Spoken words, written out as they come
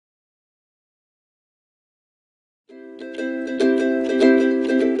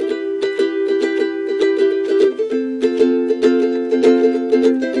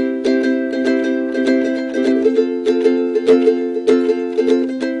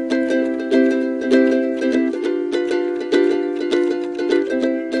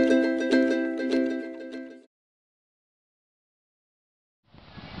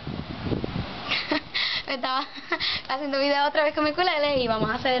Estaba haciendo video otra vez con mi ukulele y vamos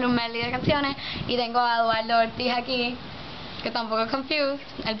a hacer un medley de canciones y tengo a Eduardo Ortiz aquí, que está un poco confused,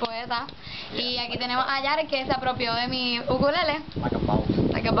 el poeta, y aquí tenemos a Yare, que se apropió de mi ukulele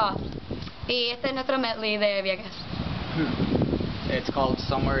like a boss. Y este es nuestro medley de Vieques. It's called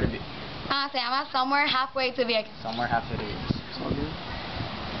Somewhere to Be. Se llama Somewhere Halfway to Vieques. Somewhere Halfway to Vieques.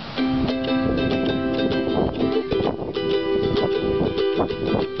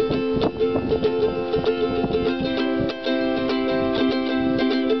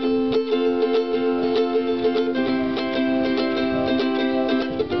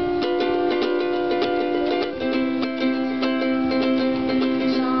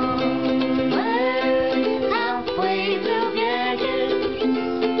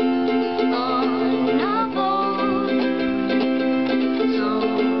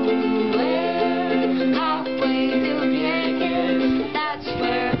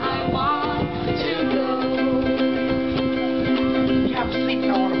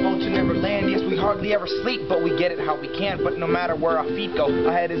 Hardly ever sleep, but we get it how we can. But no matter where our feet go,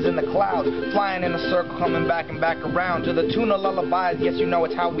 our head is in the clouds, flying in a circle, coming back and back around to the tune of lullabies. Yes, you know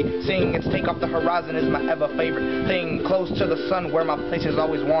it's how we sing. It's take off the horizon is my ever favorite thing. Close to the sun, where my place is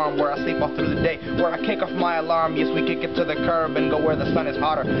always warm, where I sleep all through the day, where I kick off my alarm. Yes, we kick it to the curb and go where the sun is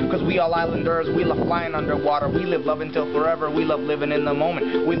hotter. Cause we all islanders, we love flying underwater. We live love until forever. We love living in the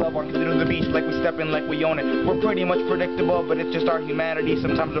moment. We love walking through the beach like we step in, like we own it. We're pretty much predictable, but it's just our humanity.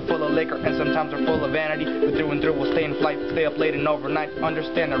 Sometimes we're full of liquor and sometimes we're full of vanity, but through and through we'll stay in flight, stay up late and overnight,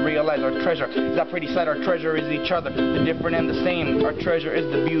 understand and realize our treasure is that pretty sight. Our treasure is each other, the different and the same. Our treasure is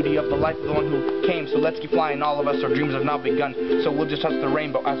the beauty of the life of the one who came. So let's keep flying, all of us, our dreams have not begun, so we'll just touch the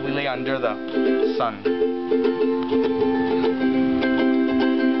rainbow as we lay under the sun.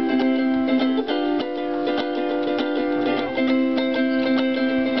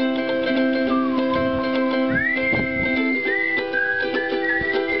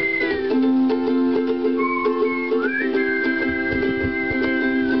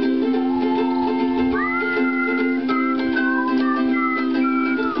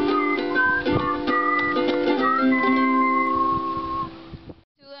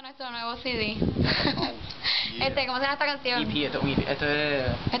 CD. ¿Cómo se llama esta canción? EP, esto es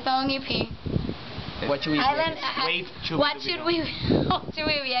un EP. What should we Vieques? What should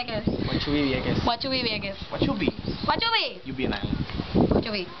we Vieques? What should we Vieques? What should we Vieques? What should be? What should be? You be an island. What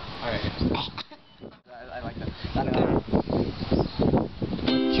should be? Alright. I like that. What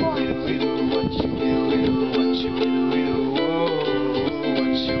you will, what you will, what you will, what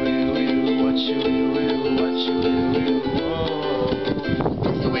you will, what you will, what you will.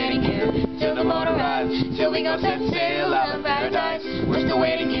 We're still waiting here till the boat arrives, till we go set sail out in paradise. We're still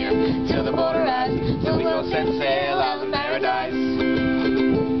waiting here till the boat arrives, till we go set sail out in paradise.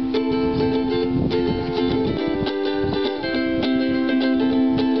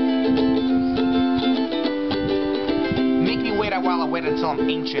 While I wait until I'm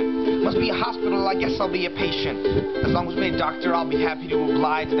ancient. Must be a hospital, I guess I'll be a patient. As long as we're a doctor, I'll be happy to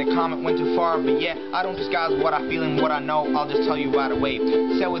oblige. The comment went too far, but yeah, I don't disguise what I feel and what I know. I'll just tell you right away.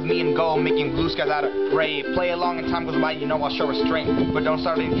 Sail with me and go, making blue skies out of gray. Play along and time goes by, you know I'll show restraint. But don't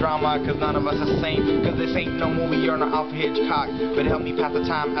start any drama, cause none of us are sane. Cause this ain't no movie or no Alfred Hitchcock. But help me pass the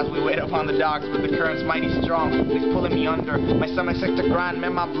time as we wait upon the docks. With the currents mighty strong, it's pulling me under. My stomach's sick to grind,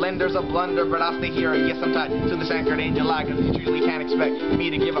 man, my blender's a blunder. But I'll stay here, yes I'm tied to this anchored angel eye. Cause it's usually can't expect me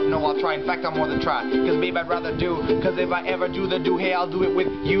to give up, no I'll try, in fact I'll more than try, cause babe I'd rather do, cause if I ever do the do, hey I'll do it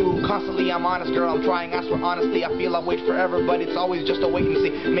with you, constantly I'm honest girl, I'm trying, I swear honestly, I feel I'll wait forever, but it's always just a wait and see,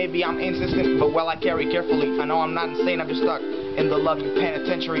 maybe I'm insistent, but well I carry carefully, I know I'm not insane, I'm just stuck in the love you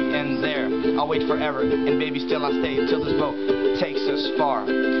penitentiary, and there, I'll wait forever, and baby still I'll stay till this boat takes us far,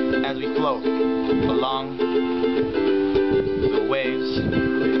 as we float along the waves.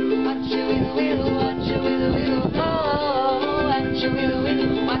 What you will, what you will, oh, what you will,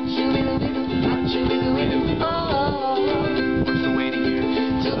 what you will, what you will, oh. We're still waiting here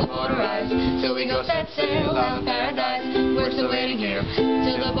till the boat arrives, till we go set sail out in paradise. We're still waiting here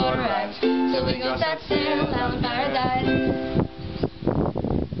till the boat arrives, till we go set sail out in paradise.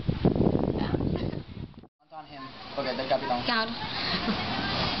 Count on him. Okay, del capitán. Count.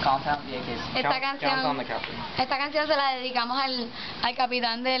 Count on Vieques. Count on the captain. Esta canción se la dedicamos al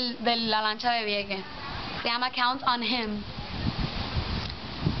capitán de la lancha de Vieques. Se llama Count on Him.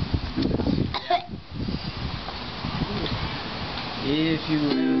 If you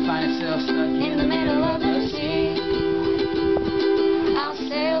ever find yourself stuck In the middle of the sea, I'll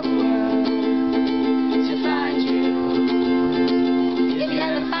sail the world to find you. If you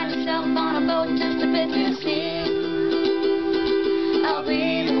ever find yourself on a boat just a bit too steep, I'll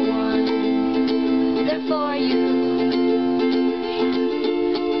be the one there for you.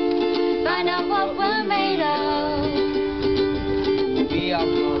 Find out what we're made of. we are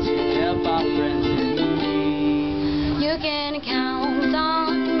called to help our friends in need. You can count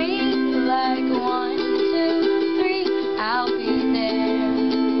on me like 1, 2, 3, I'll be there.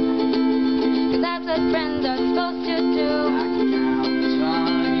 'Cause that's what friends are supposed to do. I can count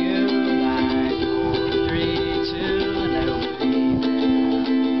on you like 4, 3, 2, and I'll be there.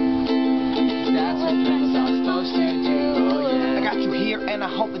 'Cause that's what friends are supposed to do. Oh yeah. I got you here and I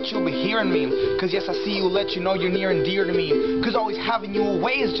hope that you'll be hearing me. Cause yes, I see you, let you know you're near and dear to me. Cause always having you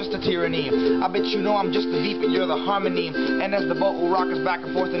away is just a tyranny. I bet you know I'm just the beat, but you're the harmony. And as the boat will rock us back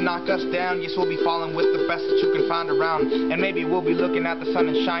and forth and knock us down, yes, we'll be falling with the best that you can find around. And maybe we'll be looking at the sun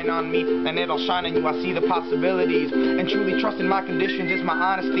and shine on me, and it'll shine on you. I see the possibilities. And truly trusting my conditions is my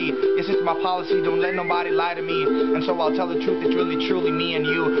honesty. Yes, it's my policy, don't let nobody lie to me. And so I'll tell the truth, it's really truly me and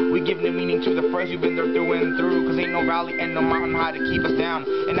you. We give the meaning to the phrase we've been there through and through. Cause ain't no valley and no mountain high to keep us down.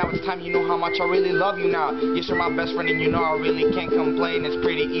 And now it's time you know how much I really love you now. Yes, you're my best friend and you know I really can't complain. It's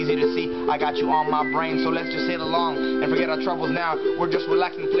pretty easy to see I got you on my brain. So let's just sail along and forget our troubles now. We're just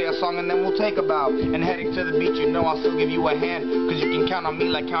relax and play a song and then we'll take a bow. And heading to the beach, you know I'll still give you a hand. Cause you can count on me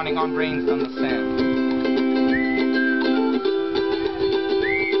like counting on grains on the sand.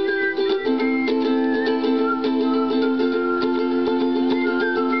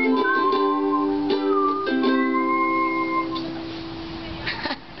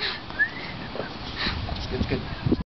 It's good.